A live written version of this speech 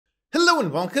Hello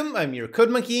and welcome, I'm your Code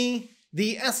Monkey.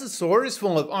 The asset store is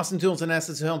full of awesome tools and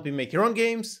assets to help you make your own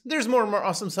games. There's more and more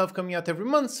awesome stuff coming out every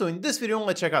month, so in this video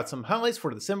let's check out some highlights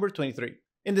for December 23.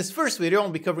 In this first video I'll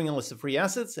be covering a list of free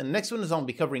assets, and next one is I'll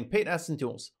be covering paid assets and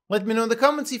tools. Let me know in the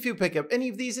comments if you pick up any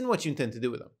of these and what you intend to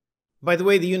do with them. By the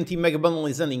way, the Unity Mega Bundle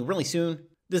is ending really soon.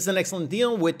 This is an excellent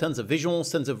deal with tons of visuals,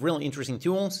 tons of really interesting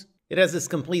tools. It has this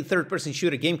complete third-person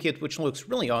shooter game kit which looks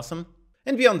really awesome.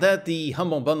 And beyond that, the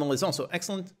Humble Bundle is also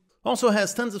excellent. Also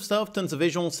has tons of stuff, tons of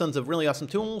visuals, tons of really awesome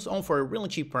tools, all for a really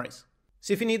cheap price.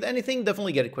 So if you need anything,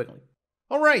 definitely get it quickly.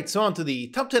 Alright, so on to the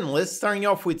top 10 list, starting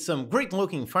off with some great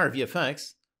looking fire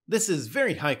VFX. This is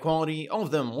very high quality, all of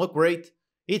them look great.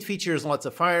 It features lots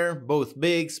of fire, both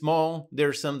big, small.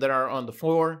 There's some that are on the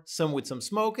floor, some with some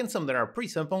smoke, and some that are pretty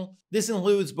simple. This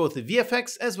includes both the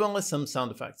VFX as well as some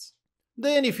sound effects.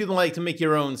 Then if you'd like to make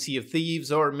your own Sea of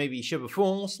Thieves or maybe Ship of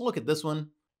Fools, look at this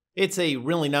one. It's a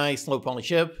really nice low poly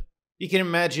ship. You can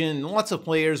imagine lots of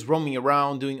players roaming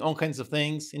around, doing all kinds of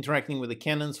things, interacting with the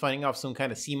cannons, fighting off some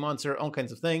kind of sea monster, all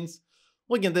kinds of things.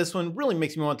 Looking at this one really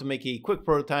makes me want to make a quick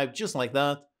prototype just like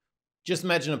that. Just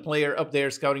imagine a player up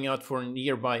there scouting out for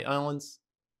nearby islands.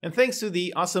 And thanks to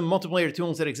the awesome multiplayer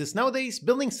tools that exist nowadays,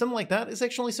 building something like that is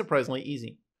actually surprisingly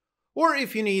easy. Or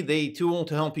if you need a tool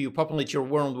to help you populate your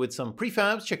world with some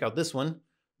prefabs, check out this one.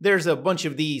 There's a bunch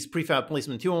of these prefab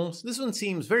placement tools. This one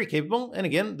seems very capable, and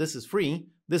again, this is free.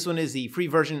 This one is the free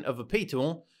version of a pay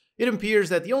tool. It appears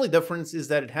that the only difference is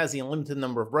that it has a limited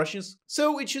number of brushes,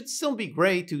 so it should still be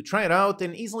great to try it out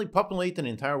and easily populate an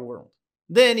entire world.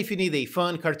 Then if you need a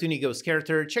fun cartoony ghost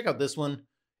character, check out this one.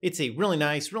 It's a really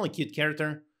nice, really cute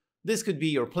character. This could be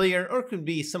your player or it could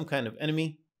be some kind of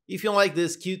enemy. If you like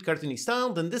this cute cartoony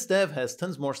style, then this dev has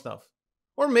tons more stuff.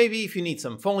 Or maybe if you need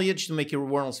some foliage to make your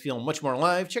worlds feel much more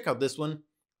alive, check out this one.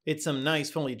 It's some nice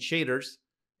foliage shaders.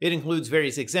 It includes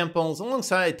various examples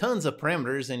alongside tons of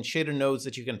parameters and shader nodes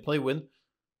that you can play with.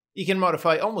 You can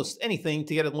modify almost anything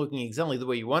to get it looking exactly the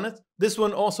way you want it. This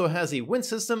one also has a wind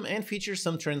system and features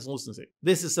some translucency.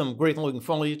 This is some great looking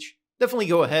foliage. Definitely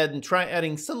go ahead and try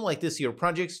adding something like this to your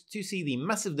projects to see the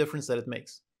massive difference that it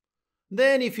makes.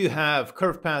 Then if you have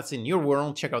curved paths in your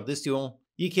world, check out this tool.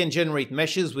 You can generate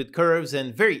meshes with curves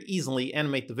and very easily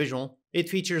animate the visual. It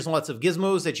features lots of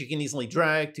gizmos that you can easily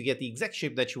drag to get the exact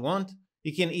shape that you want.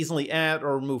 You can easily add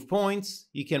or remove points.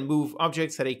 You can move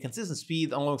objects at a consistent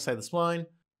speed alongside the spline.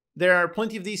 There are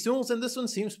plenty of these tools and this one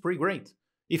seems pretty great.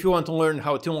 If you want to learn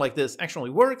how a tool like this actually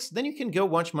works, then you can go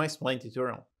watch my spline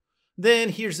tutorial. Then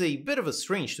here's a bit of a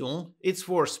strange tool. It's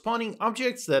for spawning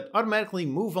objects that automatically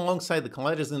move alongside the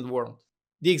colliders in the world.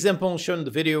 The example shown in the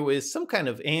video is some kind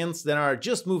of ants that are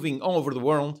just moving all over the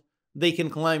world. They can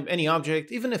climb any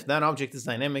object, even if that object is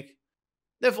dynamic.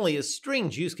 Definitely a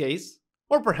strange use case.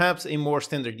 Or perhaps a more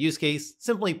standard use case,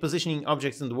 simply positioning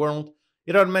objects in the world.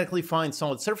 It automatically finds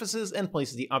solid surfaces and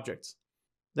places the objects.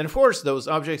 Then of course, those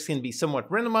objects can be somewhat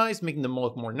randomized, making them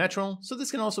look more natural, so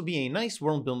this can also be a nice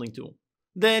world building tool.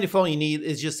 Then if all you need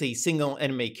is just a single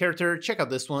anime character, check out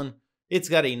this one. It's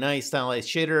got a nice stylized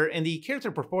shader, and the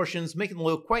character proportions make it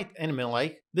look quite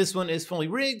anime-like. This one is fully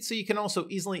rigged, so you can also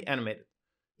easily animate it.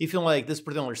 If you like this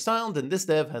particular style, then this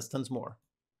dev has tons more.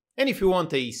 And if you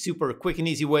want a super quick and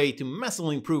easy way to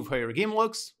massively improve how your game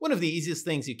looks, one of the easiest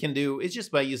things you can do is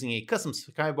just by using a custom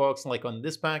skybox like on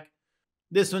this pack.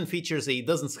 This one features a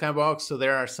dozen skybox, so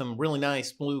there are some really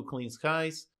nice blue clean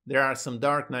skies. There are some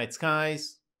dark night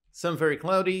skies, some very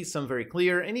cloudy, some very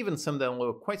clear, and even some that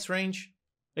look quite strange.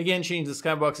 Again, changing the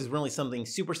skybox is really something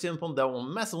super simple that will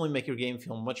massively make your game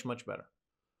feel much better.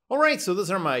 Alright, so those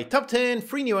are my top 10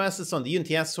 free new assets on the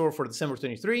Unity Asset Store for December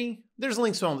 23. There's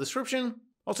links in the description.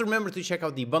 Also remember to check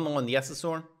out the bundle on the Asset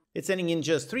Store. It's ending in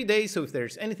just 3 days, so if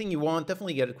there's anything you want,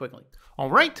 definitely get it quickly.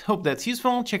 Alright, hope that's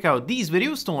useful. Check out these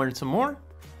videos to learn some more.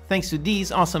 Thanks to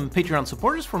these awesome Patreon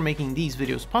supporters for making these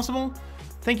videos possible.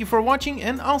 Thank you for watching,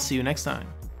 and I'll see you next time.